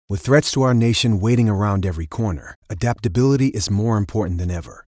With threats to our nation waiting around every corner, adaptability is more important than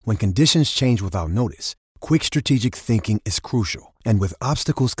ever. When conditions change without notice, quick strategic thinking is crucial. And with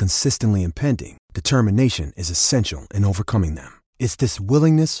obstacles consistently impending, determination is essential in overcoming them. It's this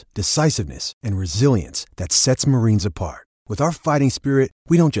willingness, decisiveness, and resilience that sets Marines apart. With our fighting spirit,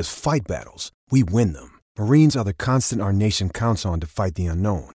 we don't just fight battles, we win them. Marines are the constant our nation counts on to fight the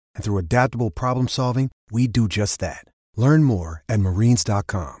unknown. And through adaptable problem solving, we do just that. Learn more at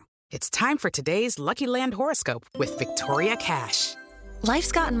marines.com. It's time for today's Lucky Land horoscope with Victoria Cash.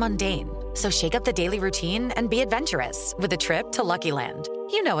 Life's gotten mundane, so shake up the daily routine and be adventurous with a trip to Lucky Land.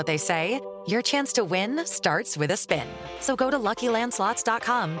 You know what they say. Your chance to win starts with a spin. So go to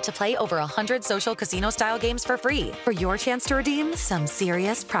LuckyLandSlots.com to play over 100 social casino-style games for free for your chance to redeem some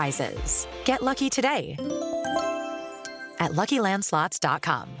serious prizes. Get lucky today at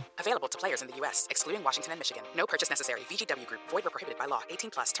LuckyLandSlots.com. Available to players in the U.S., excluding Washington and Michigan. No purchase necessary. VGW Group. Void where prohibited by law.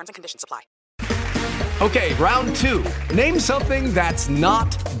 18+. Terms and conditions apply. Okay, round two. Name something that's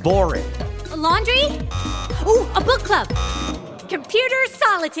not boring. A laundry? Ooh, a book club. Computer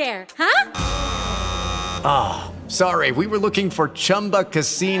solitaire, huh? Sorry, we were looking for Chumba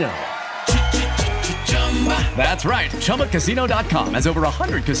Casino. That's right. ChumbaCasino.com has over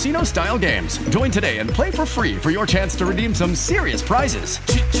 100 casino-style games. Join today and play for free for your chance to redeem some serious prizes.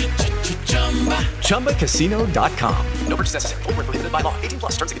 ChumbaCasino.com. No purchase necessary. Void where prohibited by law. 18+.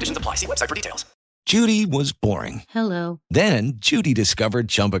 Terms and conditions apply. See website for details. Judy was boring. Hello. Then Judy discovered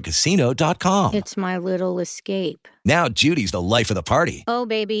ChumbaCasino.com. It's my little escape. Now Judy's the life of the party. Oh,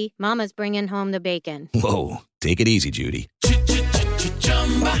 baby, mama's bringing home the bacon. Whoa, take it easy, Judy.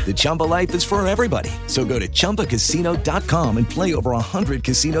 The Chumba life is for everybody. So go to ChumbaCasino.com and play over 100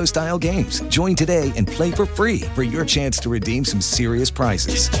 casino-style games. Join today and play for free for your chance to redeem some serious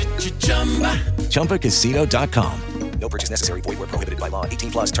prizes. ChumbaCasino.com. No purchase necessary. Void where prohibited by law.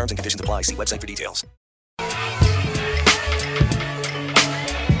 18+. Terms and conditions apply. See website for details.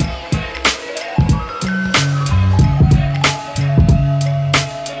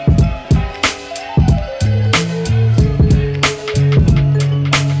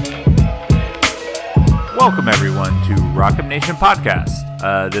 Welcome, everyone, to Rock'em Nation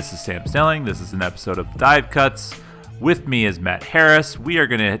Podcast. This is Sam Snelling. This is an episode of Dive Cuts. With me is Matt Harris. We are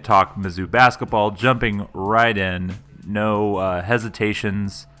going to talk Mizzou basketball, jumping right in. No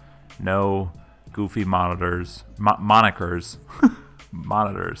hesitations, no goofy monikers.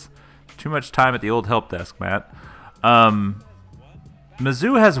 Monitors. Too much time at the old help desk, Matt.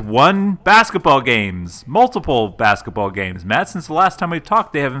 Mizzou has won basketball games, multiple basketball games. Matt, since the last time we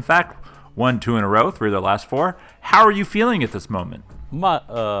talked, they have, in fact, won 2 in a row, 3 of their last 4. How are you feeling at this moment?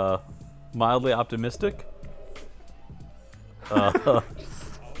 Mildly optimistic.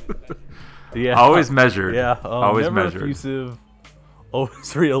 Yeah, always measured. Yeah, always never measured. Effusive,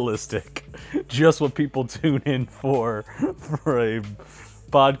 always realistic. Just what people tune in for a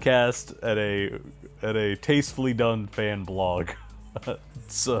podcast at a tastefully done fan blog.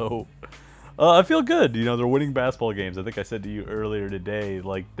 So I feel good. You know, they're winning basketball games. I think I said to you earlier today,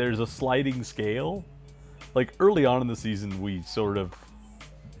 like, there's a sliding scale. Like, early on in the season, we sort of,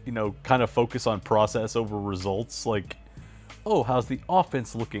 you know, kind of focus on process over results. Like, oh, how's the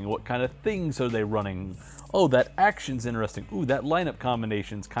offense looking? What kind of things are they running? Oh, that action's interesting. Ooh, that lineup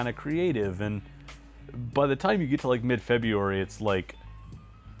combination's kind of creative. And by the time you get to, like, mid-February, it's like,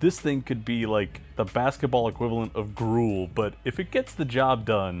 this thing could be, like, the basketball equivalent of Gruel. But if it gets the job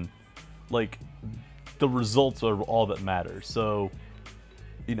done, like, the results are all that matters. So,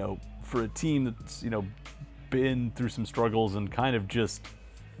 you know, for a team that's, you know, been through some struggles and kind of just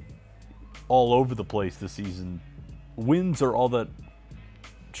all over the place this season, wins are all that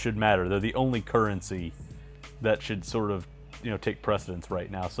should matter. They're the only currency that should sort of, you know, take precedence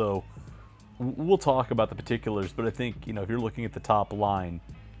right now. So we'll talk about the particulars, but I think, you know, if you're looking at the top line,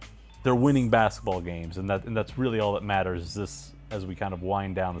 they're winning basketball games, and that's really all that matters is this as we kind of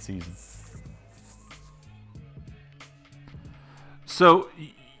wind down the season. So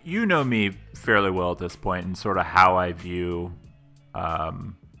you know me fairly well at this point, and sort of how I view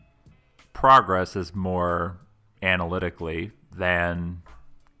progress as more analytically than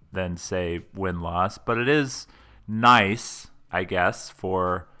say win-loss. But it is nice, I guess,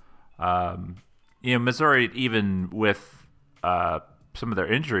 for you know, Missouri, even with some of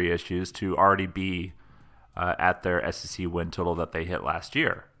their injury issues, to already be at their SEC win total that they hit last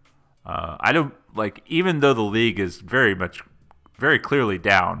year. I don't like, even though the league is very clearly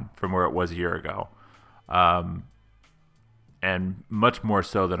down from where it was a year ago, and much more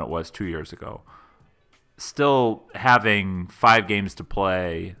so than it was 2 years ago. Still having 5 games to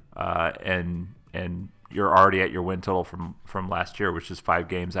play and you're already at your win total from last year, which is 5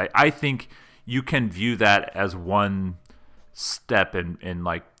 games. I think you can view that as one step in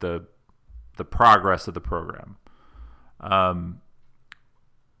like the progress of the program.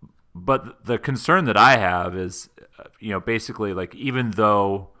 But the concern that I have is, basically, like, even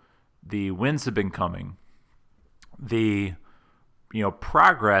though the wins have been coming, the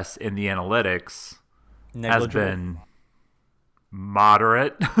progress in the analytics has been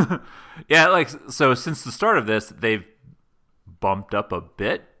moderate. Yeah, like, so since the start of this, they've bumped up a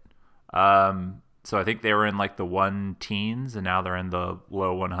bit. So I think they were in like the 110s, and now they're in the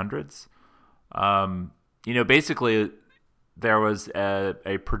low 100s. Basically, there was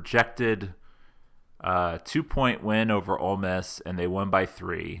a projected 2-point win over Ole Miss, and they won by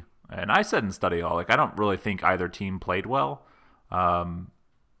 3. And I said in study hall, like, I don't really think either team played well.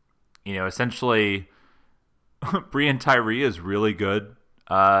 Essentially, Breein Tyree is really good,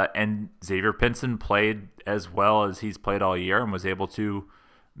 and Xavier Pinson played as well as he's played all year and was able to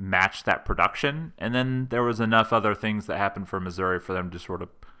match that production. And then there was enough other things that happened for Missouri for them to sort of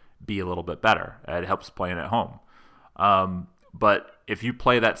be a little bit better. It helps playing at home. But if you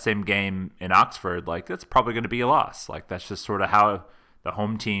play that same game in Oxford, like, that's probably going to be a loss. Like, that's just sort of how the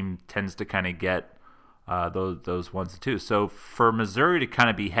home team tends to kind of get those 1s and 2s. So for Missouri to kind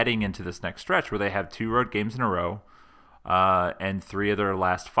of be heading into this next stretch where they have 2 road games in a row and 3 of their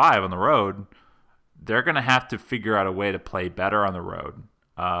last 5 on the road, they're going to have to figure out a way to play better on the road,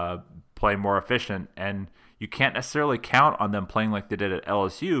 play more efficient. And you can't necessarily count on them playing like they did at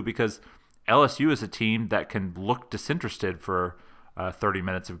LSU, because LSU is a team that can look disinterested for 30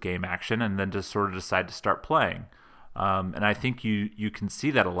 minutes of game action and then just sort of decide to start playing. And I think you can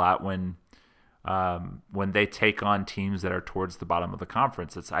see that a lot when they take on teams that are towards the bottom of the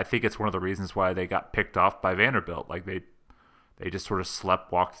conference. I think it's one of the reasons why they got picked off by Vanderbilt. Like, they just sort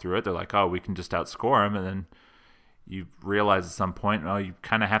of walked through it. They're like, oh, we can just outscore them. And then you realize at some point, you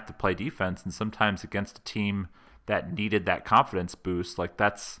kind of have to play defense. And sometimes against a team that needed that confidence boost, like,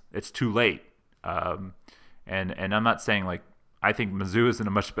 it's too late. And I'm not saying, like, I think Mizzou is in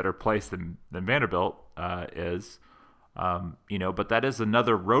a much better place than Vanderbilt is. But that is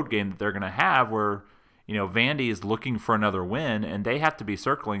another road game that they're going to have where, Vandy is looking for another win, and they have to be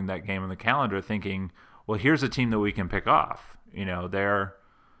circling that game on the calendar thinking, well, here's a team that we can pick off.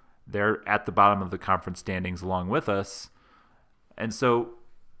 They're at the bottom of the conference standings along with us. And so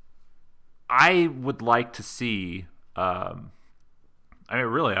I would like to see, I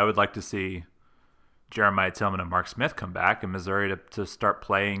would like to see Jeremiah Tillman and Mark Smith come back and Missouri to start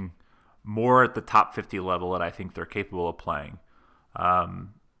playing more at the top 50 level that I think they're capable of playing. And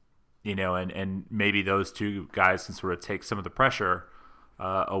maybe those two guys can sort of take some of the pressure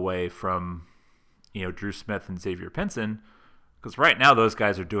away from, Drew Smith and Xavier Pinson, because right now those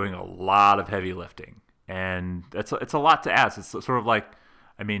guys are doing a lot of heavy lifting, and it's a lot to ask. It's sort of like,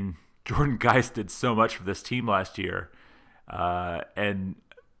 Jordan Geist did so much for this team last year, and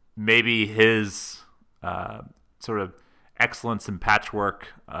maybe his sort of excellence in patchwork,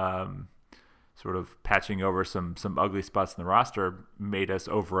 sort of patching over some ugly spots in the roster, made us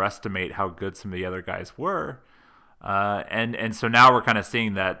overestimate how good some of the other guys were. And so now we're kind of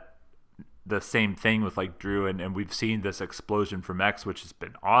seeing that the same thing with like Drew, and we've seen this explosion from X, which has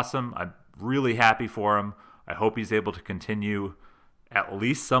been awesome. I'm really happy for him. I hope he's able to continue at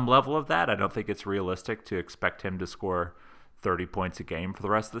least some level of that. I don't think it's realistic to expect him to score 30 points a game for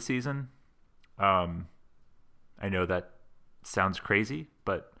the rest of the season. I know that sounds crazy,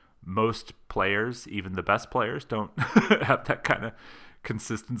 but most players, even the best players, don't have that kind of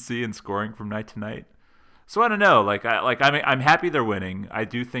consistency in scoring from night to night. So I don't know. I'm happy they're winning. I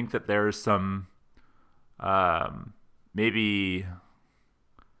do think that there's some maybe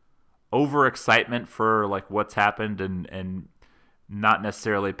overexcitement for like what's happened and not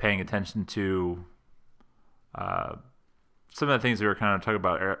necessarily paying attention to some of the things we were kind of talking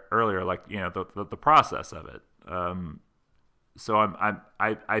about earlier, like the process of it. So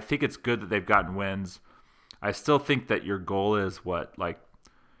I think it's good that they've gotten wins. I still think that your goal is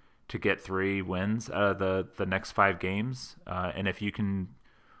to get 3 wins out of the next 5 games, and if you can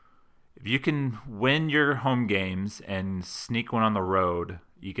win your home games and sneak one on the road,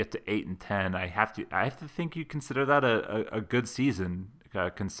 you get to 8 and 10. I have to think you consider that a good season,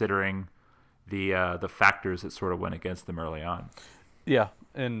 considering the factors that sort of went against them early on. Yeah,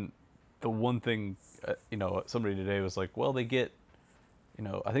 and the one thing, somebody today was like, well, they get,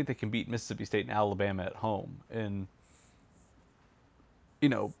 I think they can beat Mississippi State and Alabama at home, and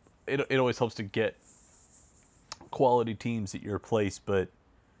it always helps to get quality teams at your place, but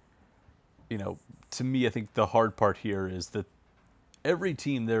to me, I think the hard part here is that every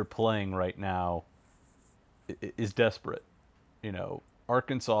team they're playing right now is desperate.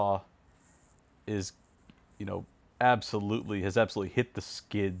 Arkansas is, has absolutely hit the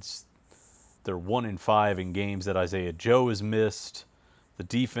skids. They're 1-5 in games that Isaiah Joe has missed. The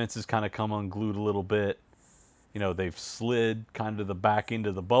defense has kind of come unglued a little bit. They've slid kind of the back end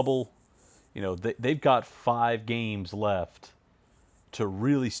of the bubble. They've got 5 games left to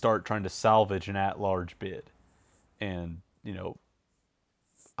really start trying to salvage an at-large bid. And,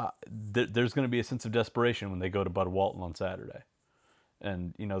 there's going to be a sense of desperation when they go to Bud Walton on Saturday.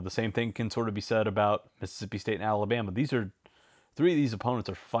 And, the same thing can sort of be said about Mississippi State and Alabama. 3 of these opponents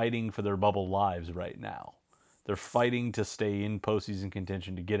are fighting for their bubble lives right now. They're fighting to stay in postseason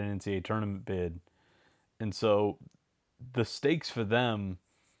contention, to get an NCAA tournament bid. And so the stakes for them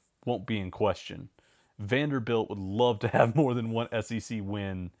won't be in question. Vanderbilt would love to have more than one SEC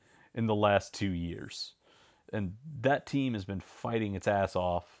win in the last 2 years. And that team has been fighting its ass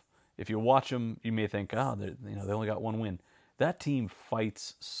off. If you watch them, you may think, they only got 1 win. That team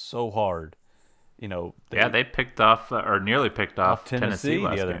fights so hard. They picked off or nearly picked off Tennessee the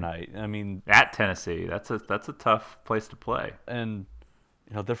other game. night. I mean, at Tennessee, that's a tough place to play. And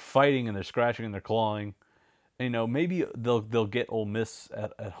they're fighting and they're scratching and they're clawing. And, maybe they'll get Ole Miss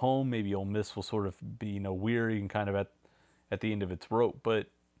at home. Maybe Ole Miss will sort of be weary and kind of at the end of its rope. But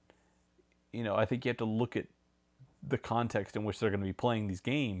I think you have to look at the context in which they're going to be playing these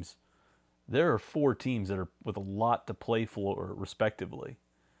games. There are 4 teams that are with a lot to play for, respectively.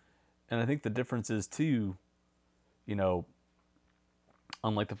 And I think the difference is, too,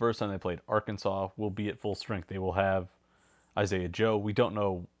 unlike the first time they played, Arkansas will be at full strength. They will have Isaiah Joe. We don't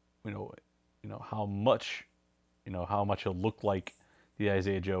know, how much he'll look like the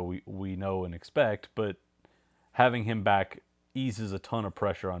Isaiah Joe we know and expect, but having him back eases a ton of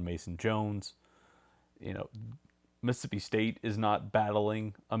pressure on Mason Jones. Mississippi State is not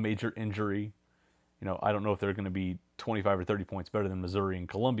battling a major injury. I don't know if they're going to be 25 or 30 points better than Missouri and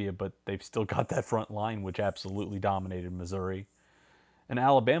Columbia, but they've still got that front line, which absolutely dominated Missouri. And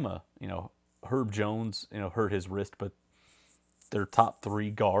Alabama, Herb Jones, hurt his wrist, but their top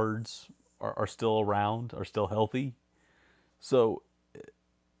 3 guards are still around, are still healthy. So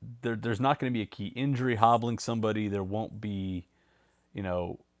there's not going to be a key injury hobbling somebody. There won't be,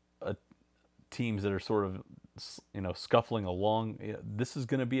 teams that are sort of, scuffling along. This is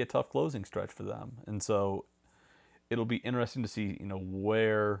going to be a tough closing stretch for them. And so it'll be interesting to see,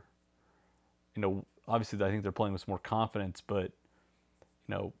 where, obviously I think they're playing with more confidence, but,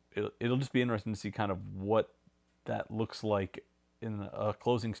 it'll just be interesting to see kind of what that looks like in a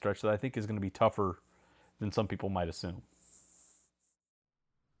closing stretch that I think is going to be tougher than some people might assume.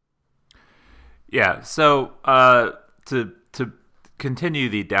 Yeah. So to continue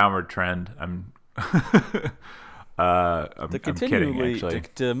the downward trend, I'm kidding, actually.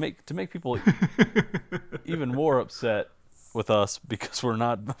 To make people even more upset with us because we're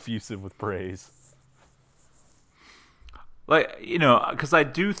not effusive with praise. Because I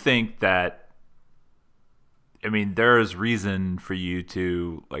do think that, there is reason for you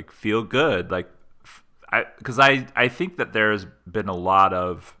to feel good, because I think that there's been a lot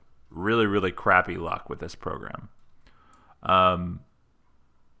of really, really crappy luck with this program.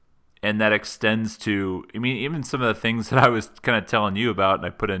 And that extends to, even some of the things that I was kind of telling you about, and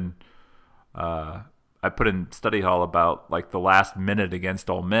I put in study hall about the last minute against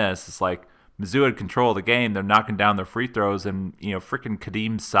Ole Miss. It's Mizzou had control of the game. They're knocking down their free throws, and freaking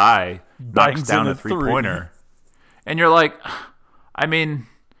Kadeem Sy knocks down a 3-pointer, and you're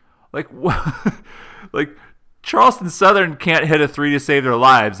Charleston Southern can't hit a 3 to save their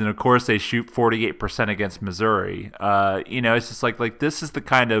lives, and of course they shoot 48% against Missouri. It's just this is the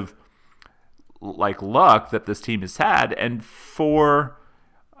kind of luck that this team has had, and for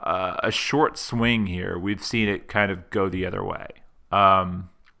a short swing here, we've seen it kind of go the other way.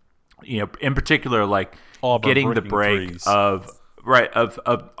 In particular, Auburn getting the break threes. of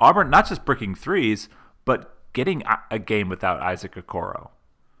Auburn not just bricking threes, but getting a game without Isaac Okoro.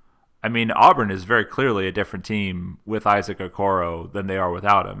 Auburn is very clearly a different team with Isaac Okoro than they are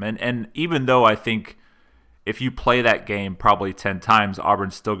without him. And even though I think if you play that game probably 10 times,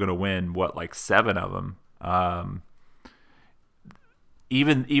 Auburn's still going to win, 7 of them.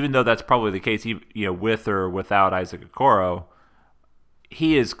 Even though that's probably the case, with or without Isaac Okoro,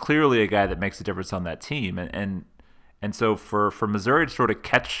 he is clearly a guy that makes a difference on that team. And so for Missouri to sort of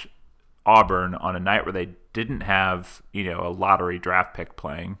catch Auburn on a night where they didn't have, a lottery draft pick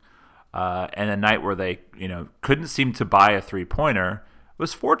playing, and a night where they, couldn't seem to buy a 3-pointer,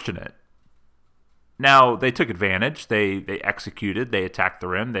 was fortunate. Now, they took advantage. They executed. They attacked the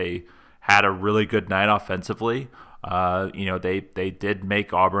rim. They had a really good night offensively. They did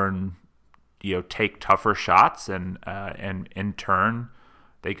make Auburn take tougher shots, and in turn,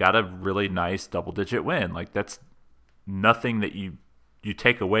 they got a really nice double-digit win. Like, that's nothing that you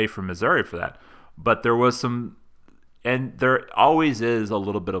take away from Missouri for that. But there was some, and there always is a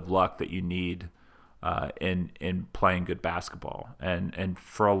little bit of luck that you need in playing good basketball. And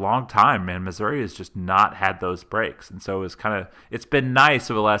for a long time, man, Missouri has just not had those breaks. And so it's been nice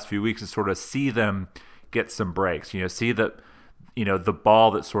over the last few weeks to sort of see them get some breaks. See that, the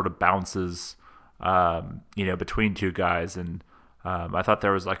ball that sort of bounces, between two guys. And I thought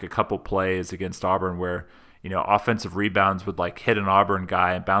there was like a couple plays against Auburn where, offensive rebounds would like hit an Auburn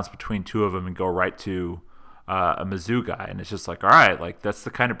guy and bounce between two of them and go right to a Mizzou guy. And it's just like, all right, like that's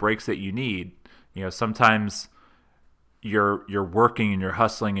the kind of breaks that you need. Sometimes you're working and you're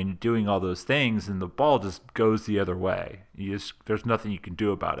hustling and you're doing all those things and the ball just goes the other way. There's nothing you can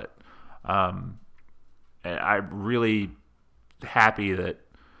do about it. And I'm really happy that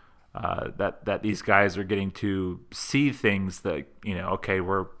that these guys are getting to see things that, okay,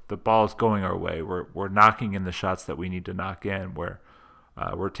 the ball's going our way. We're knocking in the shots that we need to knock in.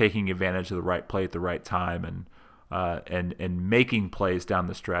 We're taking advantage of the right play at the right time and making plays down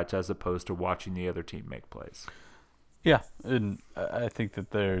the stretch as opposed to watching the other team make plays. Yeah, and I think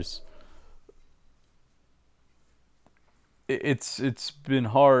that it's been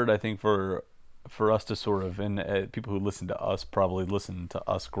hard, I think, for us to sort of, and people who listen to us probably listen to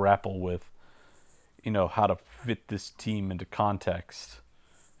us grapple with, how to fit this team into context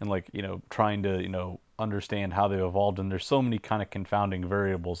and trying to, understand how they've evolved. And there's so many kind of confounding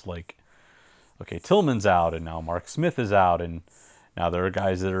variables, like, okay, Tillman's out and now Mark Smith is out and now there are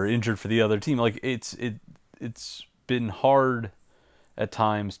guys that are injured for the other team. Like it's been hard at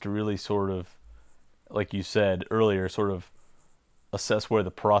times to really sort of, like you said earlier, sort of assess where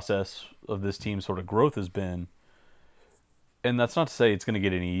the process of this team's sort of growth has been. And that's not to say it's going to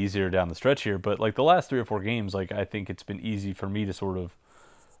get any easier down the stretch here, but like the last 3 or 4 games, like I think it's been easy for me to sort of,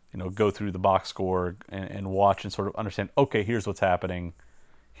 go through the box score and watch and sort of understand, okay, here's what's happening.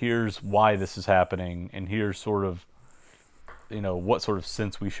 Here's why this is happening. And here's sort of, what sort of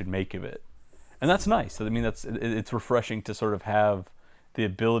sense we should make of it. And that's nice. I mean, it's refreshing to sort of have the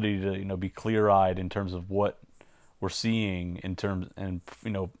ability to, be clear-eyed in terms of what we're seeing in terms, and,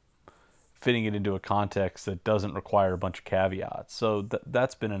 fitting it into a context that doesn't require a bunch of caveats. So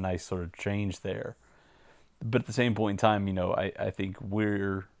that's been a nice sort of change there. But at the same point in time, I think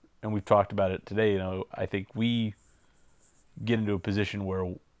and we've talked about it today, I think we get into a position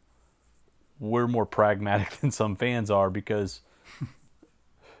where we're more pragmatic than some fans are because,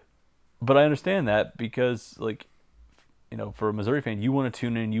 but I understand that because, like, for a Missouri fan, you want to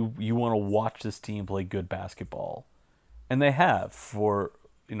tune in, you want to watch this team play good basketball. And they have for,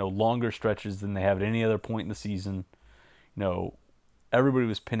 longer stretches than they have at any other point in the season. Everybody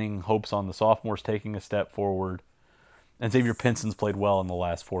was pinning hopes on the sophomores taking a step forward. And Xavier Pinson's played well in the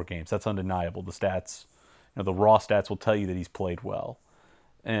last 4 games. That's undeniable. The stats, the raw stats will tell you that he's played well.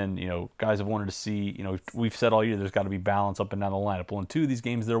 And, guys have wanted to see, we've said all year there's got to be balance up and down the lineup. Well, in 2 of these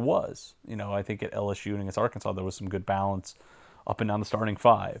games there was. I think at LSU and against Arkansas there was some good balance up and down the starting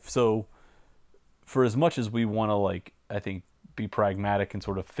 5. So for as much as we want to, I think, be pragmatic and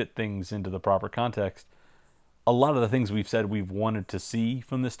sort of fit things into the proper context, a lot of the things we've said we've wanted to see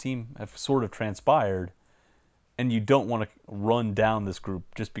from this team have sort of transpired. And you don't want to run down this group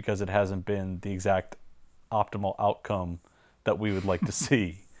just because it hasn't been the exact optimal outcome that we would like to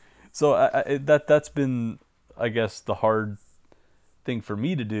see. So that's been, I guess, the hard thing for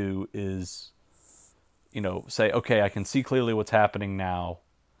me to do is, say, okay, I can see clearly what's happening now.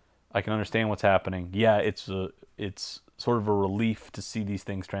 I can understand what's happening. Yeah, it's sort of a relief to see these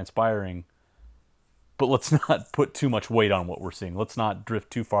things transpiring. But let's not put too much weight on what we're seeing. Let's not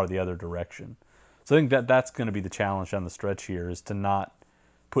drift too far the other direction. So I think that's going to be the challenge on the stretch here, is to not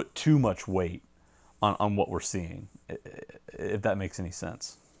put too much weight on what we're seeing, if that makes any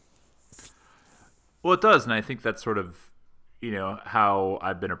sense. Well, it does, and I think that's sort of, how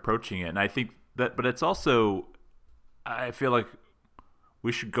I've been approaching it. And I think that, but it's also, I feel like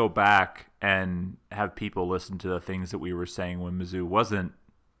we should go back and have people listen to the things that we were saying when Mizzou wasn't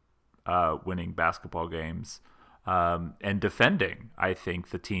winning basketball games. And defending, I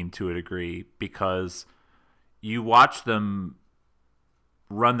think, the team to a degree, because you watch them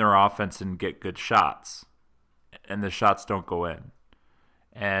run their offense and get good shots, and the shots don't go in.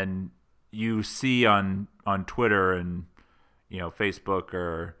 And you see on Twitter and Facebook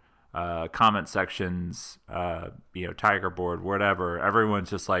or comment sections, Tiger Board, whatever, everyone's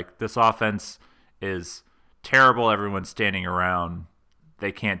just like, this offense is terrible. Everyone's standing around.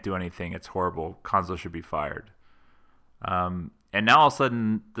 They can't do anything. It's horrible. Cuonzo should be fired. And now all of a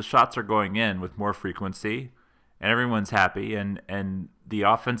sudden the shots are going in with more frequency, and everyone's happy, and the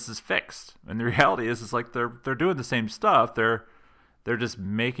offense is fixed. And the reality is like they're doing the same stuff. They're just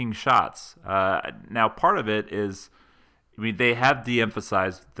making shots. Now part of it is, I mean, they have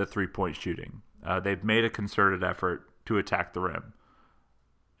de-emphasized the 3-point shooting. They've made a concerted effort to attack the rim.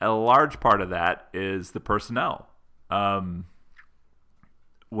 A large part of that is the personnel.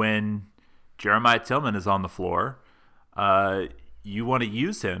 When Jeremiah Tillman is on the floor, you want to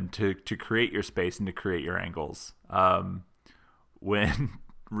use him to create your space and to create your angles. When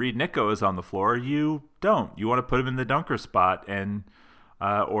Reed Nico is on the floor, you don't. You want to put him in the dunker spot and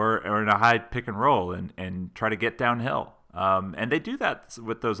or in a high pick and roll and try to get downhill. And they do that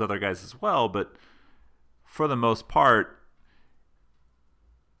with those other guys as well, but for the most part,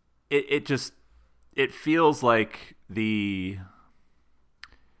 it feels like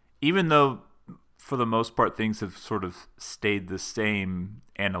even though for the most part things have sort of stayed the same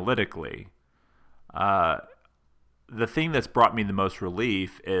analytically, the thing that's brought me the most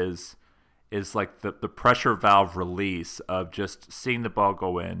relief is like the pressure valve release of just seeing the ball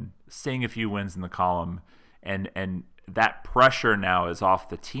go in, seeing a few wins in the column, and that pressure now is off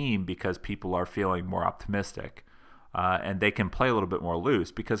the team because people are feeling more optimistic, and they can play a little bit more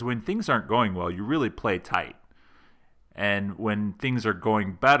loose, because when things aren't going well, you really play tight. And when things are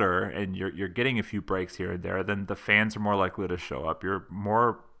going better and you're getting a few breaks here and there, then the fans are more likely to show up. You're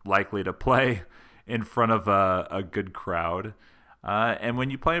more likely to play in front of a good crowd. And when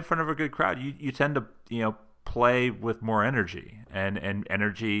you play in front of a good crowd, you tend to play with more energy. And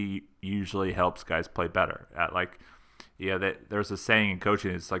energy usually helps guys play better. There's a saying in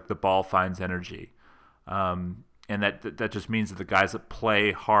coaching, it's like the ball finds energy. And that just means that the guys that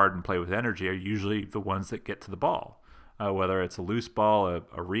play hard and play with energy are usually the ones that get to the ball. Whether it's a loose ball,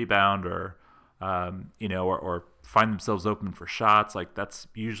 a rebound, or find themselves open for shots, like that's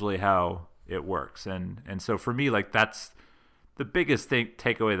usually how it works. And so for me, like that's the biggest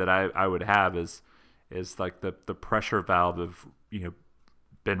takeaway that I would have is like the pressure valve of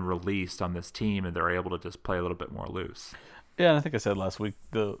been released on this team, and they're able to just play a little bit more loose. Yeah, and I think I said last week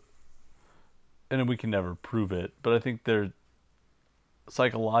and we can never prove it, but I think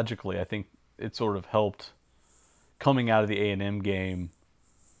psychologically, I think it sort of helped. Coming out of the A&M game,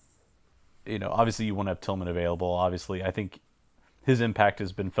 obviously you want to have Tillman available. Obviously, I think his impact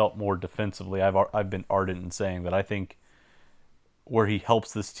has been felt more defensively. I've been ardent in saying that I think where he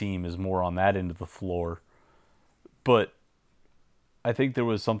helps this team is more on that end of the floor. But I think there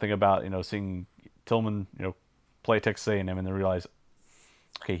was something about seeing Tillman play Texas A&M and then realize,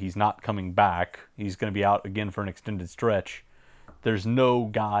 okay, he's not coming back. He's going to be out again for an extended stretch. There's no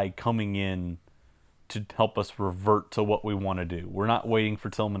guy coming in to help us revert to what we want to do. We're not waiting for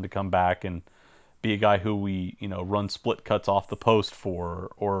Tillman to come back and be a guy who we, run split cuts off the post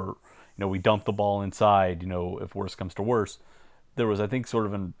for, or, we dump the ball inside, if worse comes to worse. There was, I think, sort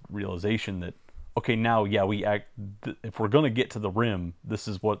of a realization that, okay, now, yeah, if we're going to get to the rim, this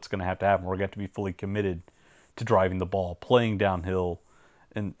is what's going to happen. We're going to have to be fully committed to driving the ball, playing downhill,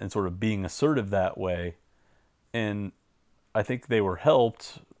 and sort of being assertive that way. And I think they were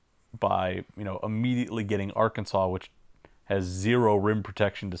helped by immediately getting Arkansas, which has zero rim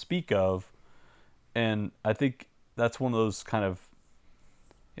protection to speak of, and I think that's one of those kind of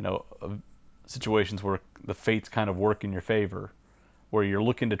situations where the fates kind of work in your favor, where you're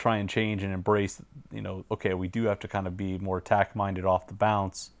looking to try and change and embrace okay, we do have to kind of be more attack minded off the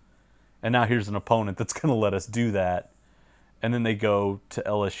bounce, and now here's an opponent that's going to let us do that, and then they go to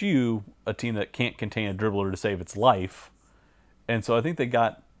LSU, a team that can't contain a dribbler to save its life, and so I think they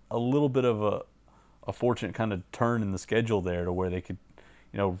got a little bit of a fortunate kind of turn in the schedule there to where they could,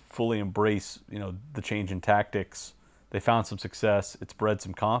 fully embrace, the change in tactics. They found some success. It's bred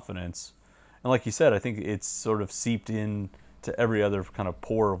some confidence. And like you said, I think it's sort of seeped in to every other kind of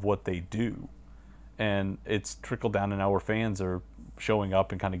pore of what they do. And it's trickled down to now where fans are showing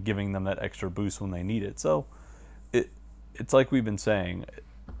up and kind of giving them that extra boost when they need it. So it's like we've been saying,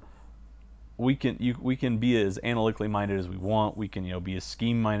 we can be as analytically minded as we want. We can be as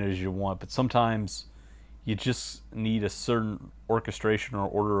scheme minded as you want. But sometimes you just need a certain orchestration or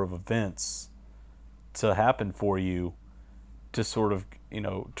order of events to happen for you to sort of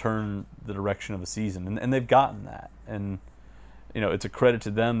turn the direction of a season. And they've gotten that. And it's a credit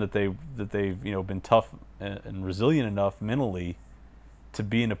to them that they've been tough and resilient enough mentally to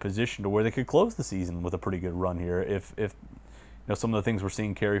be in a position to where they could close the season with a pretty good run here if some of the things we're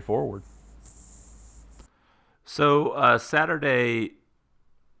seeing carry forward. So Saturday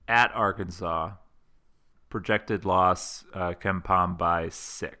at Arkansas, projected loss, KenPom by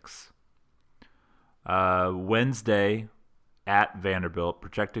 6. Wednesday at Vanderbilt.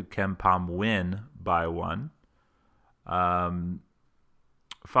 Projected KenPom win by 1.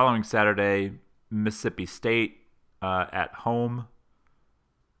 Following Saturday, Mississippi State at home.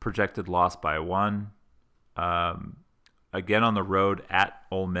 Projected loss by 1. Again on the road at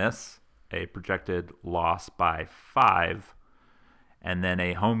Ole Miss, a projected loss by 5. And then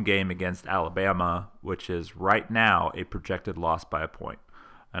a home game against Alabama, which is right now a projected loss by a point.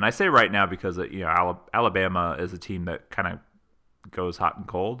 And I say right now because Alabama is a team that kind of goes hot and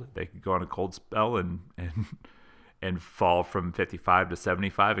cold. They could go on a cold spell and fall from 55 to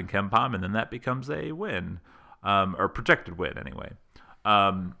 75 in KenPom, and then that becomes a win, or projected win anyway.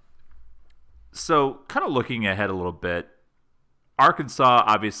 So kind of looking ahead a little bit, Arkansas,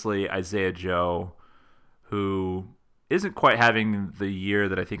 obviously Isaiah Joe, who isn't quite having the year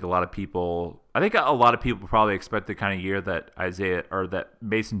that I think a lot of people probably expect the kind of year that that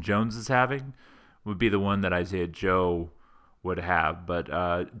Mason Jones is having would be the one that Isaiah Joe would have. But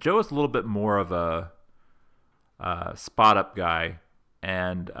Joe is a little bit more of a spot up guy,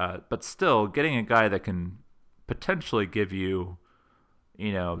 but still getting a guy that can potentially give you,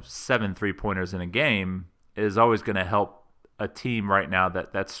 7 3-pointers in a game is always going to help a team right now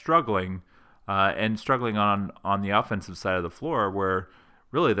that's struggling. And struggling on the offensive side of the floor, where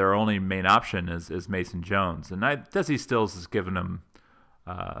really their only main option is Mason Jones, and Desi Stills has given them,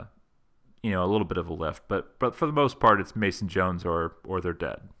 a little bit of a lift, but for the most part, it's Mason Jones or they're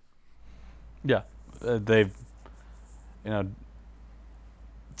dead. Yeah, they've,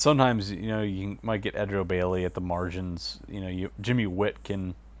 sometimes you might get Edro Bailey at the margins. Jimmy Witt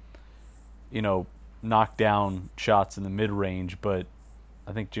can, knock down shots in the mid range, but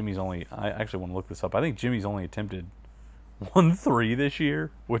I think Jimmy's I actually want to look this up. I think Jimmy's only attempted 1 3 this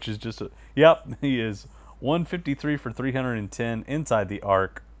year, which is just he is 153 for 310 inside the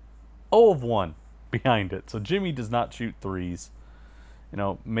arc, 0 of 1 behind it. So Jimmy does not shoot threes.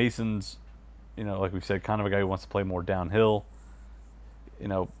 Mason's, like we've said, kind of a guy who wants to play more downhill.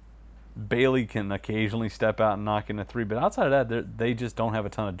 Bailey can occasionally step out and knock in a 3, but outside of that, they just don't have a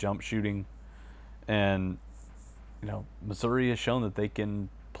ton of jump shooting. And Missouri has shown that they can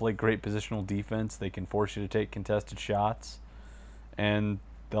play great positional defense. They can force you to take contested shots, and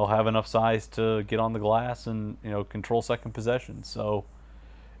they'll have enough size to get on the glass and control second possession. So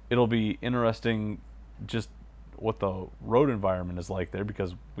it'll be interesting just what the road environment is like there,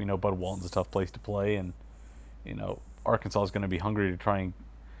 because we know Bud Walton's a tough place to play, and Arkansas is going to be hungry to try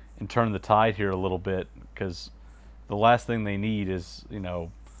and turn the tide here a little bit, because the last thing they need is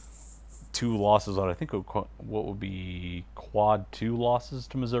 2 losses on, I think, what would be quad 2 losses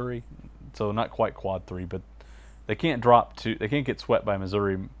to Missouri. So not quite quad 3, but they can't drop 2. They can't get swept by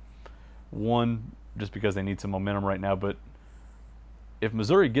Missouri. 1, just because they need some momentum right now. But if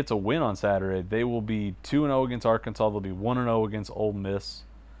Missouri gets a win on Saturday, they will be 2-0 against Arkansas. They'll be 1-0 against Ole Miss.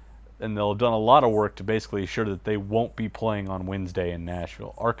 And they'll have done a lot of work to basically assure that they won't be playing on Wednesday in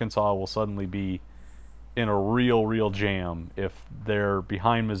Nashville. Arkansas will suddenly be in a real jam if they're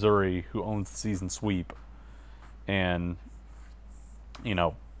behind Missouri, who owns the season sweep. And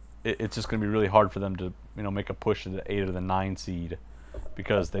it's just going to be really hard for them to make a push to the 8 or the 9 seed,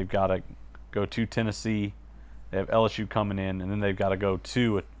 because they've got to go to Tennessee, they have LSU coming in, and then they've got to go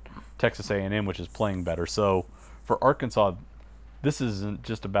to Texas A&M, which is playing better. So for Arkansas, this isn't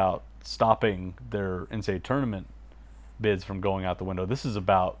just about stopping their NCAA tournament bids from going out the window. This is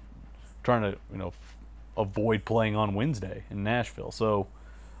about trying to avoid playing on Wednesday in Nashville. So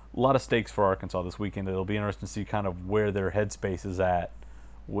a lot of stakes for Arkansas this weekend. It'll be interesting to see kind of where their headspace is at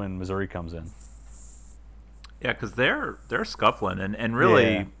when Missouri comes in. Yeah, because they're scuffling, and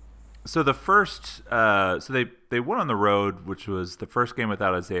really, yeah. So the first, they went on the road, which was the first game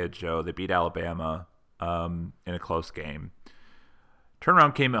without Isaiah Joe. They beat Alabama in a close game.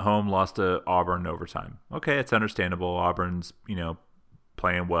 Turnaround came at home, lost to Auburn in overtime. Okay, it's understandable. Auburn's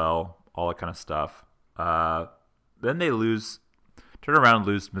playing well, all that kind of stuff. Then they turn around and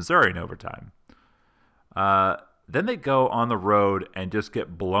lose to Missouri in overtime. Then they go on the road and just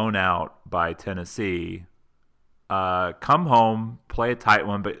get blown out by Tennessee. Come home, play a tight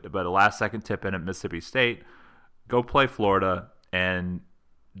one, but a last-second tip in at Mississippi State. Go play Florida, and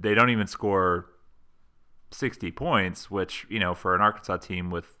they don't even score 60 points, which, for an Arkansas team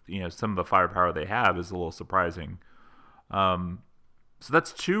with, some of the firepower they have is a little surprising. So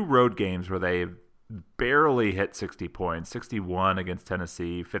that's 2 road games where they barely hit 60 points, 61 against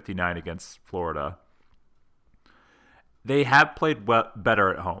Tennessee, 59 against Florida. They have played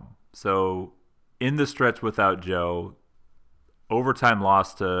better at home. So in the stretch without Joe, overtime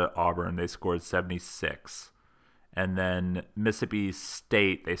loss to Auburn, they scored 76. And then Mississippi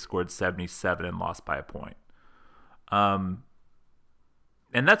State, they scored 77 and lost by a point.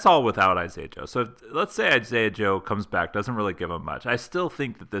 And that's all without Isaiah Joe. So let's say Isaiah Joe comes back, doesn't really give him much. I still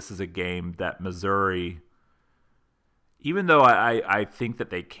think that this is a game that Missouri, even though I think that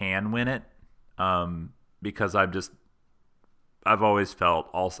they can win it, because I've always felt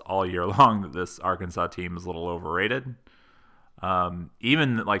all year long that this Arkansas team is a little overrated.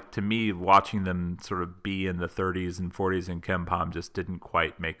 Even like to me, watching them sort of be in the 30s and 40s in KenPom just didn't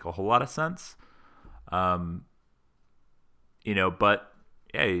quite make a whole lot of sense. But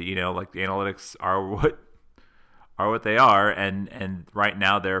hey, like the analytics are what they are, and right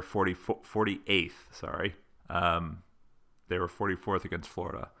now they're 48th. Sorry, they were 44th against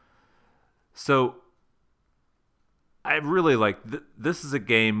Florida. So I really like this is a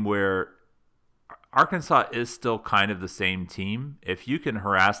game where Arkansas is still kind of the same team. If you can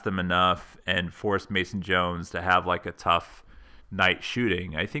harass them enough and force Mason Jones to have like a tough night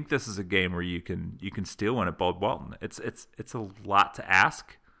shooting, I think this is a game where you can steal one at Bud Walton. It's a lot to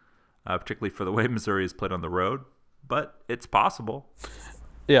ask, particularly for the way Missouri has played on the road, but it's possible.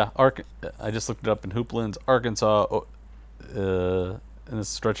 Yeah, I just looked it up in Hooplands. Arkansas in this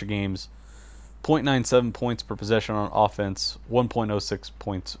stretch of games, 0.97 points per possession on offense, 1.06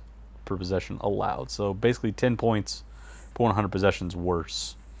 points per possession allowed. So basically 10 points per 100 possessions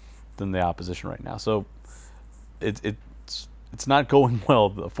worse than the opposition right now. So it's not going well.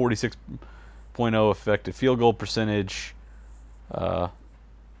 The 46.0 effective field goal percentage,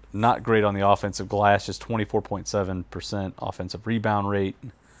 not great on the offensive glass, just 24.7% offensive rebound rate.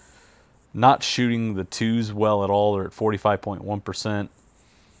 Not shooting the twos well at all. They're at 45.1%.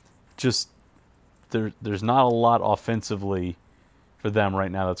 Just there's not a lot offensively for them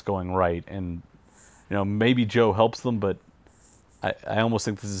right now that's going right. And maybe Joe helps them, but I almost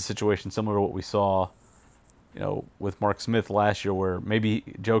think this is a situation similar to what we saw with Mark Smith last year, where maybe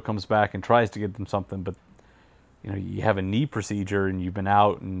Joe comes back and tries to give them something, but you have a knee procedure and you've been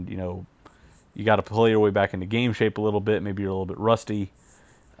out, and you got to play your way back into game shape a little bit. Maybe you're a little bit rusty.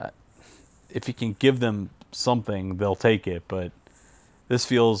 If you can give them something, they'll take it. But this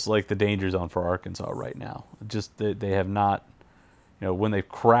feels like the danger zone for Arkansas right now. Just they have not, when they've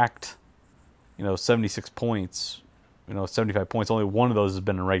cracked, 76 points, 75 points, only one of those has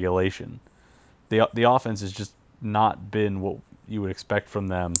been in regulation. The offense has just not been what you would expect from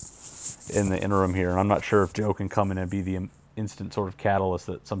them in the interim here. And I'm not sure if Joe can come in and be the instant sort of catalyst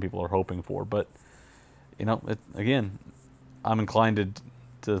that some people are hoping for. But, again, I'm inclined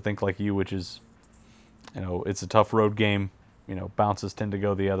to think like you, which is, it's a tough road game. Bounces tend to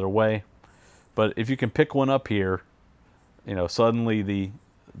go the other way. But if you can pick one up here, suddenly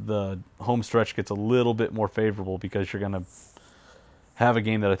the home stretch gets a little bit more favorable, because you're going to have a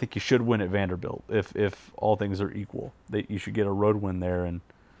game that I think you should win at Vanderbilt. If all things are equal, that you should get a road win there. And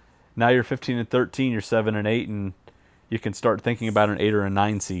now you're 15-13, you're 7-8, and you can start thinking about an 8 or a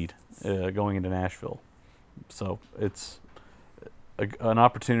 9 seed going into Nashville. So it's an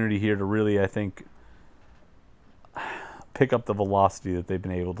opportunity here to really, I think, pick up the velocity that they've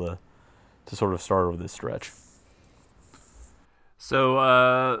been able to sort of start over this stretch.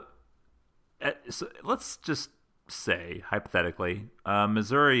 So let's just say, hypothetically,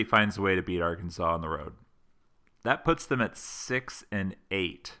 Missouri finds a way to beat Arkansas on the road. That puts them at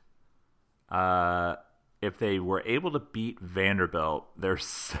 6-8. If they were able to beat Vanderbilt, they're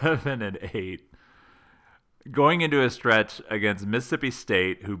 7-8. Going into a stretch against Mississippi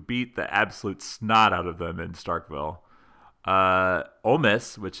State, who beat the absolute snot out of them in Starkville. Ole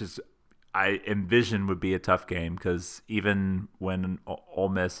Miss, which is I envision would be a tough game, because even when Ole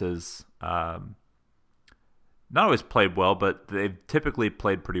Miss is not always played well, but they've typically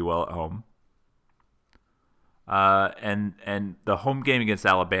played pretty well at home. And the home game against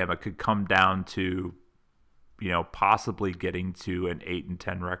Alabama could come down to, possibly getting to an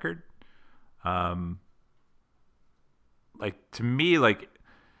 8-10 record. To me,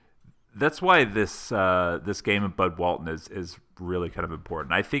 that's why this game of Bud Walton is really kind of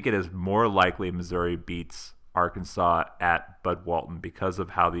important. I think it is more likely Missouri beats Arkansas at Bud Walton because of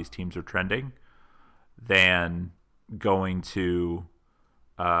how these teams are trending than going to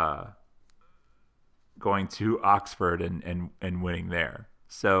Oxford and winning there.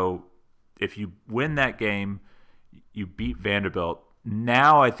 So if you win that game, you beat Vanderbilt.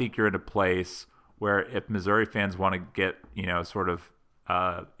 Now I think you're in a place where if Missouri fans want to get, sort of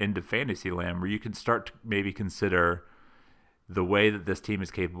into fantasy land, where you can start to maybe consider the way that this team is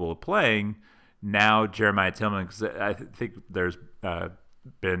capable of playing. Now Jeremiah Tillman, because I think there's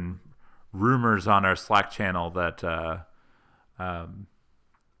been rumors on our Slack channel that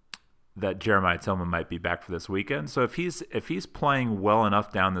that Jeremiah Tillman might be back for this weekend. So if he's playing well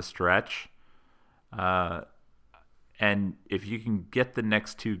enough down the stretch, And if you can get the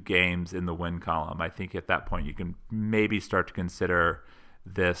next 2 games in the win column, I think at that point you can maybe start to consider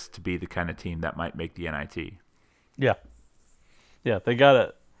this to be the kind of team that might make the NIT. Yeah. Yeah, they got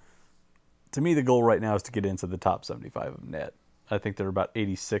to. To me, the goal right now is to get into the top 75 of net. I think they're about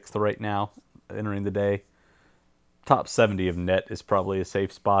 86th right now entering the day. Top 70 of net is probably a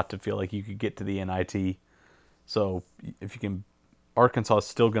safe spot to feel like you could get to the NIT. So if you can, Arkansas is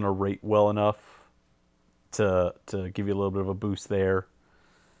still going to rate well enough to give you a little bit of a boost there.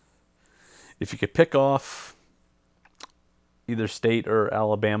 If you could pick off either State or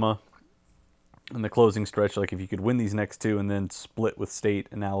Alabama in the closing stretch, like if you could win these next 2 and then split with State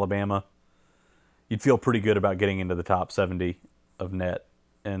and Alabama, you'd feel pretty good about getting into the top 70 of net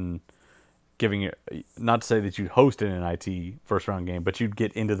and giving it, not to say that you'd host an NIT first round game, but you'd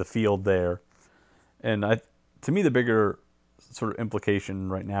get into the field there. And to me, the bigger sort of implication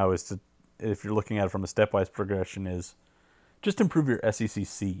right now is to, if you're looking at it from a stepwise progression, is just improve your SEC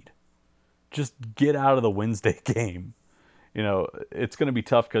seed. Just get out of the Wednesday game. You know, it's going to be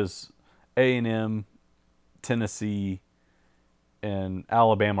tough because A&M, Tennessee, and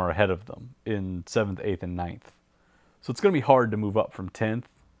Alabama are ahead of them in 7th, 8th, and 9th. So it's going to be hard to move up from 10th.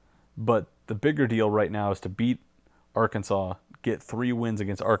 But the bigger deal right now is to beat Arkansas, get 3 wins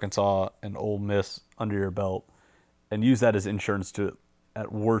against Arkansas and Ole Miss under your belt, and use that as insurance to,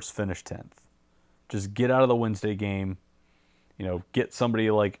 at worst, finish 10th. Just get out of the Wednesday game. You know, get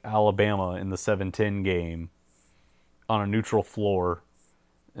somebody like Alabama in the 7-10 game on a neutral floor,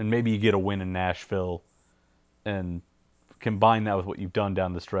 and maybe you get a win in Nashville, and combine that with what you've done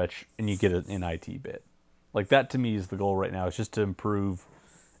down the stretch, and you get an NIT bid. Like, that to me is the goal right now, is just to improve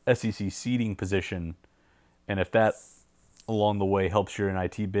SEC seeding position, and if that along the way helps your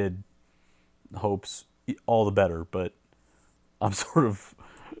NIT bid hopes, all the better. But I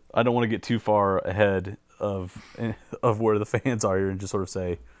don't want to get too far ahead of where the fans are here and just sort of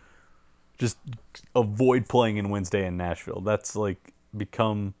say, just avoid playing in Wednesday in Nashville. That's like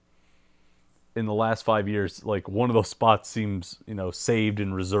become, in the last 5 years, like one of those spots seems, saved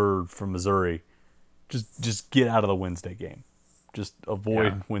and reserved from Missouri. Just get out of the Wednesday game. Just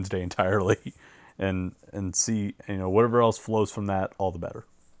avoid Wednesday entirely, and see, whatever else flows from that, all the better.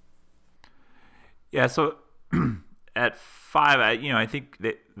 Yeah. So at 5, I think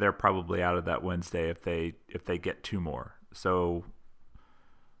they're probably out of that Wednesday if they get 2 more. So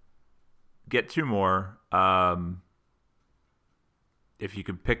get 2 more. If you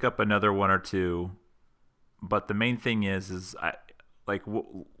can pick up another 1 or 2, but the main thing is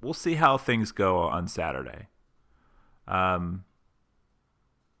we'll see how things go on Saturday.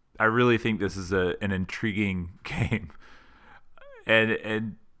 I really think this is an intriguing game,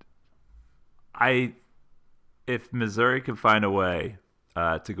 and if Missouri can find a way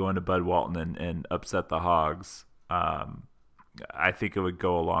to go into Bud Walton and upset the Hogs, I think it would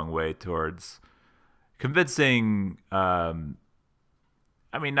go a long way towards convincing. Not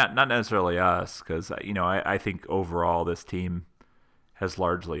necessarily us, because I think overall this team has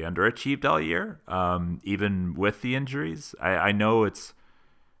largely underachieved all year, even with the injuries. I know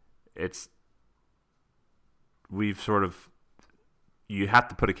you have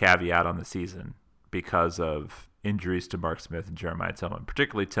to put a caveat on the season because of injuries to Mark Smith and Jeremiah Tillman,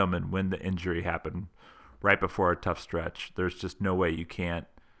 particularly Tillman. When the injury happened right before a tough stretch, there's just no way you can't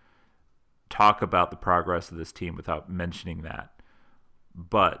talk about the progress of this team without mentioning that.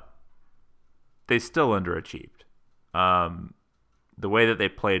 But they still underachieved. The way that they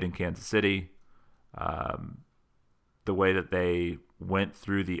played in Kansas City, the way that they went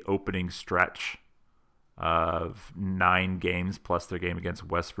through the opening stretch of 9 games plus their game against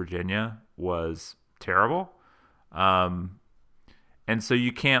West Virginia was terrible. And so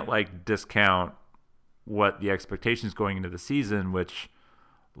you can't discount what the expectations going into the season, which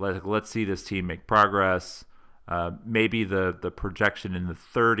let's see this team make progress. Maybe the projection in the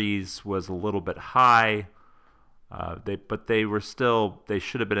 30s was a little bit high. But they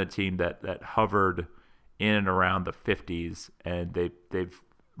should have been a team that hovered in and around the 50s, and they've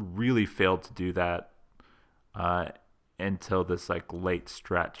really failed to do that until this late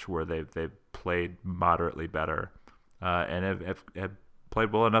stretch where they've played moderately better and have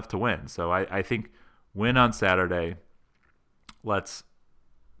played well enough to win. So I think win on Saturday. Let's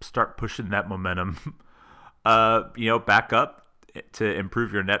start pushing that momentum back up to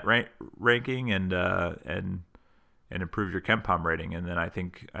improve your net ranking and improve your KenPom rating, and then I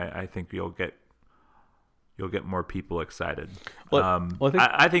think you'll get more people excited.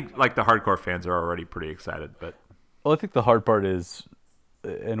 I think the hardcore fans are already pretty excited, but I think the hard part is,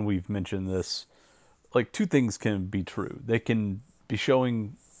 and we've mentioned this, 2 things can be true. They can be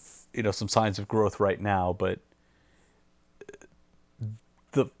showing, some signs of growth right now, but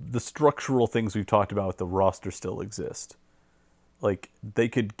the structural things we've talked about with the roster still exist. Like, they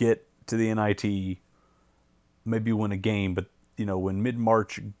could get to the NIT, maybe win a game, but, when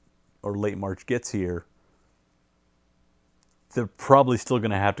mid-March or late March gets here, they're probably still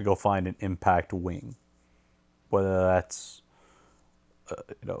going to have to go find an impact wing. Whether that's,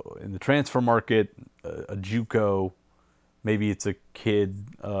 in the transfer market, a JUCO, maybe it's a kid,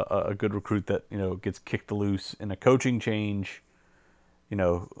 a good recruit that, gets kicked loose in a coaching change,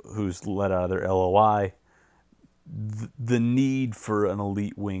 who's let out of their LOI. The need for an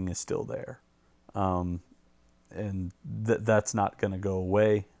elite wing is still there. And that's not going to go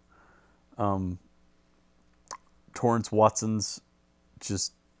away. Torrance Watson's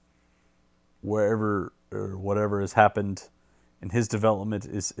just wherever or whatever has happened in his development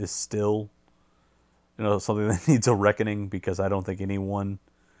is still, something that needs a reckoning, because I don't think anyone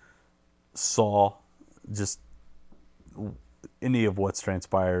saw just any of what's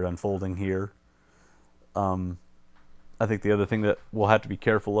transpired unfolding here. I think the other thing that we'll have to be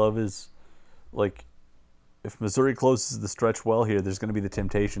careful of is, like, if Missouri closes the stretch well here, there's going to be the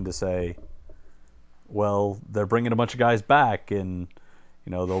temptation to say, well, they're bringing a bunch of guys back and,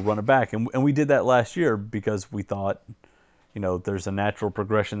 they'll run it back. And we did that last year because we thought, there's a natural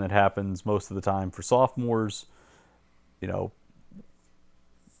progression that happens most of the time for sophomores. We're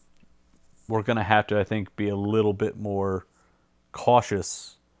going to have to, I think, be a little bit more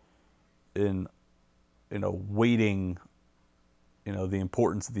cautious in, weighting, the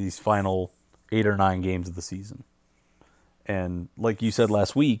importance of these final 8 or 9 games of the season. And like you said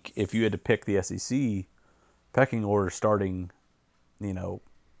last week, if you had to pick the SEC pecking order starting,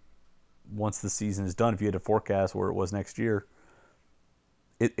 once the season is done, if you had to forecast where it was next year,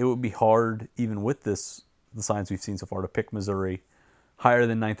 it would be hard, even with the signs we've seen so far, to pick Missouri higher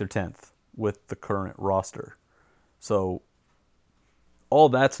than 9th or 10th with the current roster. So all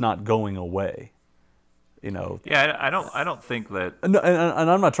that's not going away. Yeah, I don't think that. And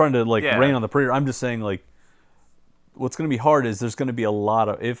I'm not trying to rain on the parade. I'm just saying, what's going to be hard is there's going to be a lot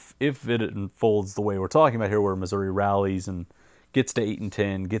of, if it unfolds the way we're talking about here, where Missouri rallies and gets to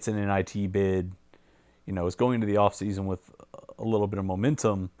 8-10, gets an NIT bid, is going into the offseason with a little bit of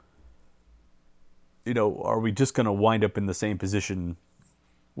momentum. Are we just going to wind up in the same position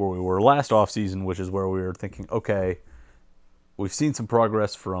where we were last offseason, which is where we were thinking, okay, we've seen some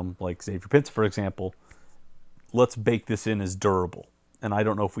progress from Xavier Pitts, for example. Let's bake this in as durable. And I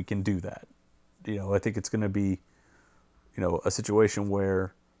don't know if we can do that. I think it's going to be, a situation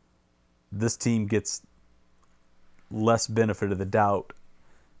where this team gets less benefit of the doubt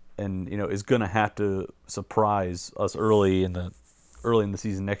and, is going to have to surprise us early in the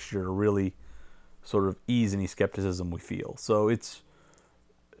season next year to really sort of ease any skepticism we feel. So it's,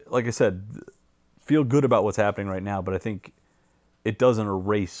 like I said, feel good about what's happening right now, but I think it doesn't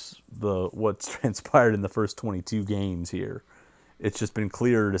erase what's transpired in the first 22 games here. It's just been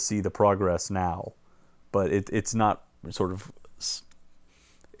clearer to see the progress now, but it's not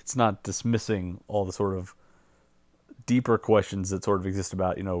dismissing all the sort of deeper questions that sort of exist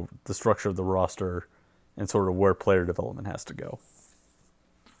about, the structure of the roster and sort of where player development has to go.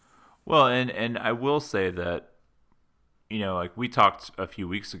 Well, and I will say that, we talked a few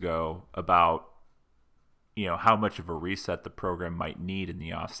weeks ago about, how much of a reset the program might need in the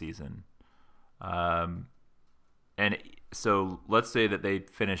offseason. And so let's say that they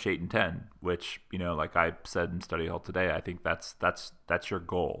finish 8-10, which, like I said in study hall today, I think that's your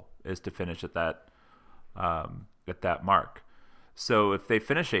goal, is to finish at that mark. So if they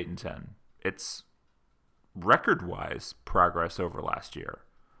finish 8-10, it's record-wise progress over last year.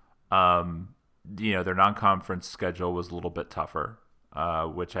 Their non-conference schedule was a little bit tougher,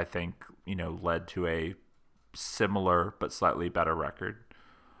 which I think, led to a similar but slightly better record.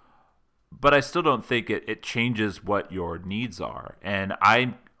 But I still don't think it changes what your needs are. And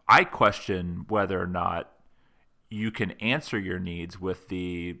I question whether or not you can answer your needs with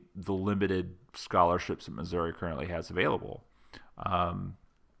the limited scholarships that Missouri currently has available. And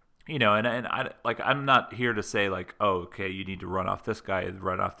I'm not here to say okay, you need to run off this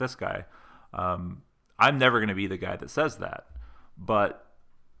guy. I'm never going to be the guy that says that. But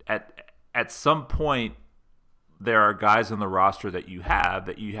at some point, there are guys on the roster that you have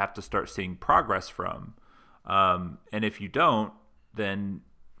to start seeing progress from. And if you don't, then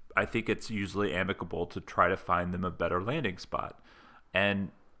I think it's usually amicable to try to find them a better landing spot. And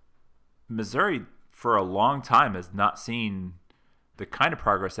Missouri, for a long time, has not seen the kind of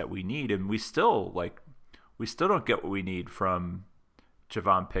progress that we need. And we still don't get what we need from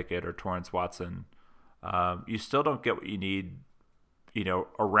Javon Pickett or Torrance Watson. You still don't get what you need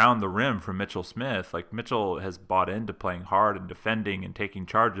around the rim from Mitchell Smith. Like, Mitchell has bought into playing hard and defending and taking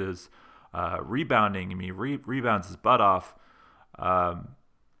charges, rebounding. I mean, rebounds his butt off.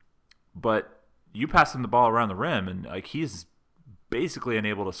 But you pass him the ball around the rim, and like, he's basically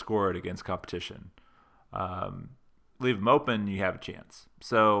unable to score it against competition. Leave him open, you have a chance.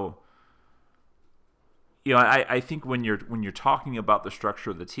 So, I think when you're talking about the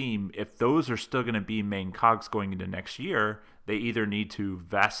structure of the team, if those are still going to be main cogs going into next year, they either need to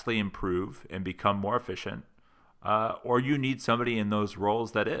vastly improve and become more efficient, or you need somebody in those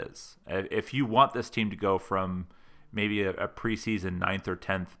roles that is. If you want this team to go from maybe a preseason 9th or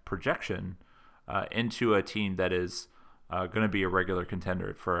 10th projection into a team that is going to be a regular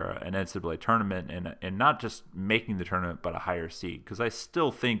contender for an NCAA tournament, and not just making the tournament, but a higher seed. Because I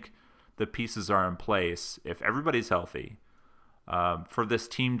still think the pieces are in place, if everybody's healthy, for this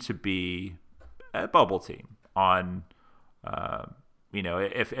team to be a bubble team on,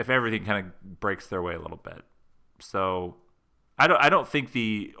 if everything kind of breaks their way a little bit. So I don't think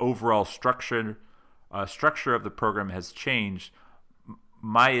the overall structure of the program has changed.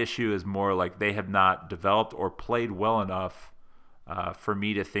 My issue is more like they have not developed or played well enough for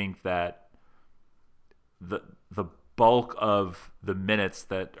me to think that the bulk of the minutes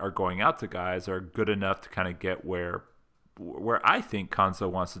that are going out to guys are good enough to kind of get where I think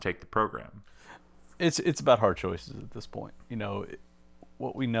Cuonzo wants to take the program. It's about hard choices at this point.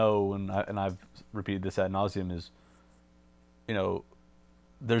 What we know, and I've repeated this ad nauseum, is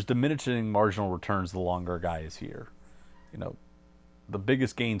there's diminishing marginal returns the longer a guy is here. The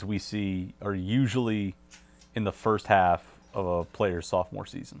biggest gains we see are usually in the first half of a player's sophomore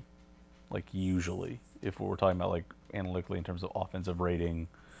season. Like, usually, if we're talking about like analytically in terms of offensive rating,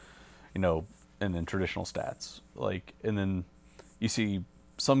 and then traditional stats. Like, and then you see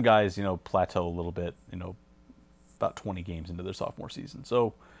some guys, plateau a little bit, about 20 games into their sophomore season.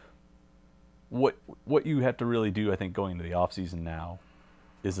 So what you have to really do, I think, going into the offseason now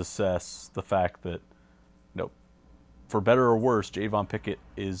is assess the fact that, for better or worse, Javon Pickett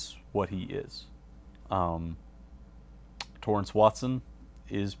is what he is. Torrance Watson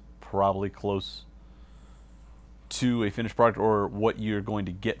is probably close to a finished product, or what you're going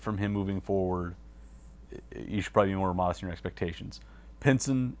to get from him moving forward. You should probably be more modest in your expectations.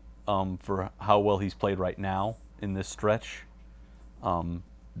 Pinson, for how well he's played right now in this stretch,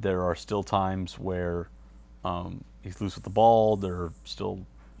 there are still times where he's loose with the ball. There are still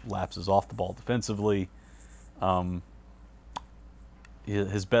lapses off the ball defensively.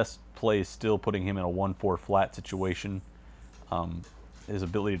 His best play is still putting him in a 1-4 flat situation. His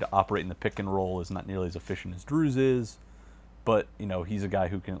ability to operate in the pick and roll is not nearly as efficient as Drew's is, but he's a guy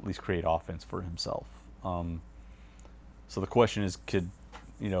who can at least create offense for himself. So the question is, could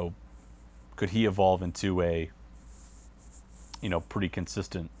he evolve into a pretty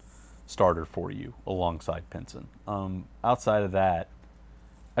consistent starter for you alongside Pinson? Outside of that,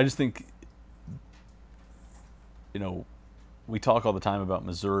 I just think we talk all the time about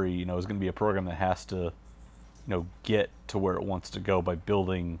Missouri, is going to be a program that has to, get to where it wants to go by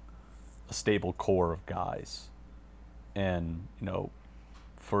building a stable core of guys. And,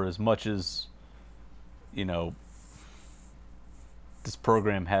 for as much as, this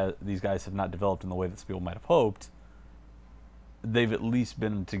program these guys have not developed in the way that some people might have hoped, they've at least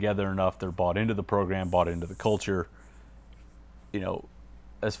been together enough. They're bought into the program, bought into the culture.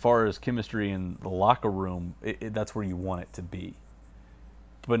 As far as chemistry in the locker room, that's where you want it to be.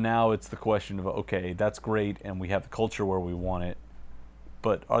 But now it's the question of, okay, that's great, and we have the culture where we want it,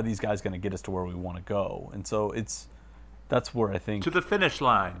 but are these guys going to get us to where we want to go? And so that's where I think... To the finish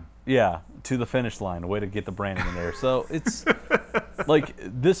line. Yeah, to the finish line, a way to get the branding in there. So it's like,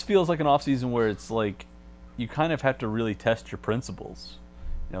 this feels like an offseason where it's like you kind of have to really test your principles.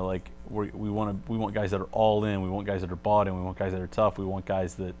 Like, we want guys that are all in. We want guys that are bought in. We want guys that are tough. We want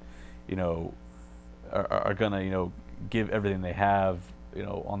guys that, are gonna, give everything they have,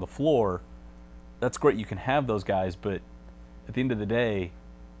 on the floor. That's great. You can have those guys, but at the end of the day,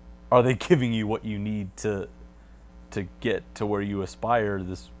 are they giving you what you need to get to where you aspire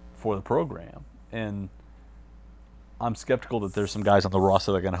for the program? And I'm skeptical that there's some guys on the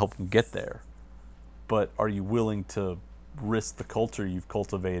roster that are going to help them get there. But are you willing to risk the culture you've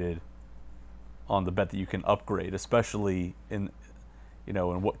cultivated on the bet that you can upgrade, especially in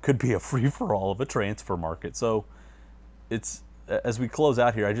what could be a free-for-all of a transfer market? So it's, as we close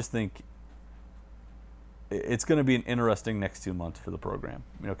out here, I just think it's going to be an interesting next 2 months for the program.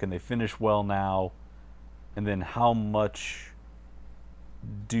 Can they finish well now? And then how much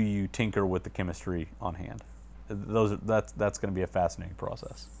do you tinker with the chemistry on hand? That's going to be a fascinating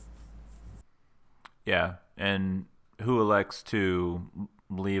process. Yeah, and who elects to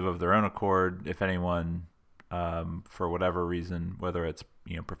leave of their own accord, if anyone, for whatever reason, whether it's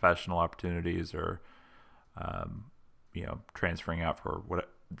professional opportunities or transferring out for what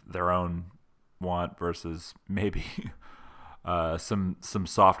their own want versus maybe some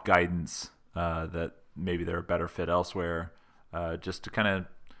soft guidance that maybe they're a better fit elsewhere, just to kind of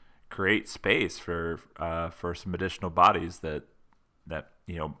create space for some additional bodies that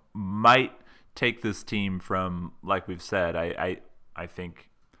might take this team from, like we've said, I think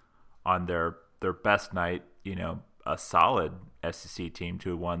on their best night, a solid SEC team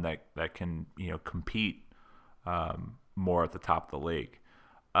to one that can compete more at the top of the league.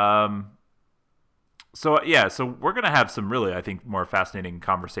 So we're gonna have some really, I think, more fascinating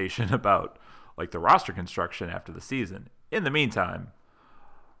conversation about like the roster construction after the season. In the meantime,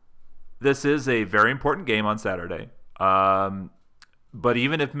 this is a very important game on Saturday. But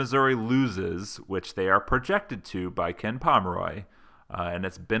even if Missouri loses, which they are projected to by Ken Pomeroy, and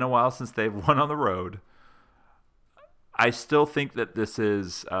it's been a while since they've won on the road, I still think that this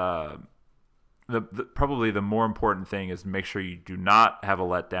is probably the more important thing is make sure you do not have a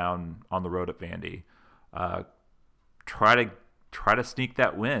letdown on the road at Vandy. Try to sneak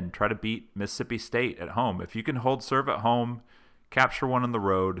that win. Try to beat Mississippi State at home. If you can hold serve at home, capture one on the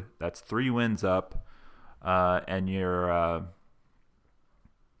road, that's 3 wins up, and you're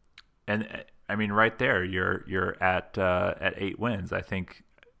and I mean right there you're at 8 wins. I think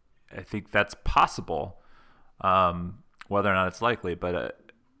that's possible. Whether or not it's likely, but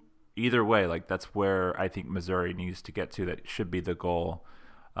either way, like that's where I think Missouri needs to get to. That should be the goal,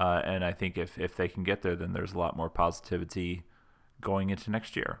 and I think if they can get there, then there's a lot more positivity going into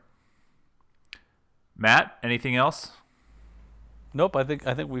next year. Matt, anything else? Nope. I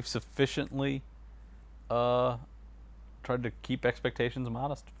think we've sufficiently tried to keep expectations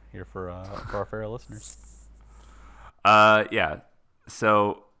modest here for our fair listeners. Yeah.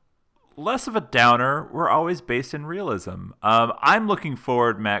 So. Less of a downer. We're always based in realism. I'm looking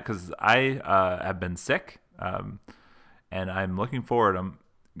forward, Matt, because I have been sick, and I'm looking forward. I'm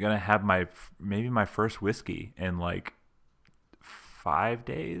gonna have maybe my first whiskey in like 5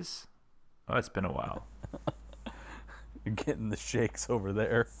 days. Oh, it's been a while. You're getting the shakes over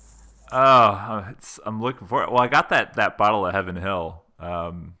there. Oh, I'm looking forward. Well, I got that bottle of Heaven Hill.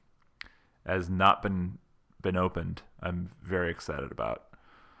 Has not been opened. I'm very excited about.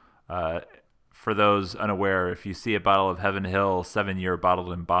 For those unaware, if you see a bottle of Heaven Hill 7-year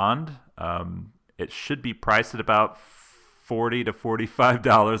bottled in bond, it should be priced at about $40 to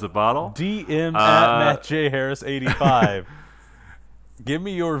 $45 a bottle. DM at Matt J. Harris 85. Give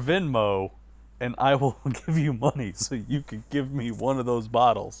me your Venmo, and I will give you money so you can give me one of those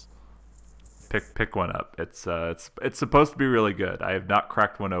bottles. Pick one up. It's supposed to be really good. I have not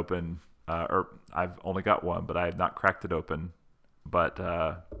cracked one open, or I've only got one, but I have not cracked it open. But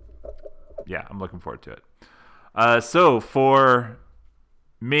yeah, I'm looking forward to it. So for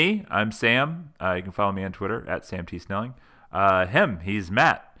me, I'm Sam. You can follow me on Twitter at Sam T. Snelling. He's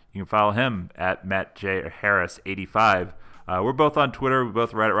Matt. You can follow him at Matt J. Harris 85. We're both on Twitter. We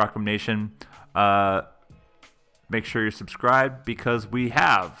both write at Rockham Nation. Make sure you're subscribed because we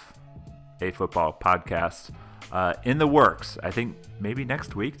have a football podcast in the works. I think maybe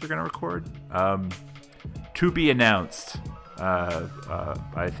next week they're going to record. To be announced.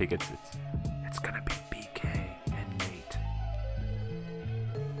 I think it's gonna be BK and Nate.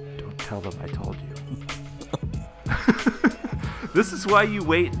 Don't tell them I told you. This is why you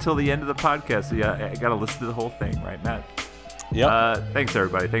wait until the end of the podcast. So yeah, I gotta listen to the whole thing, right, Matt? Yeah. Thanks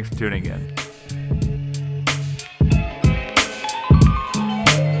everybody. Thanks for tuning in.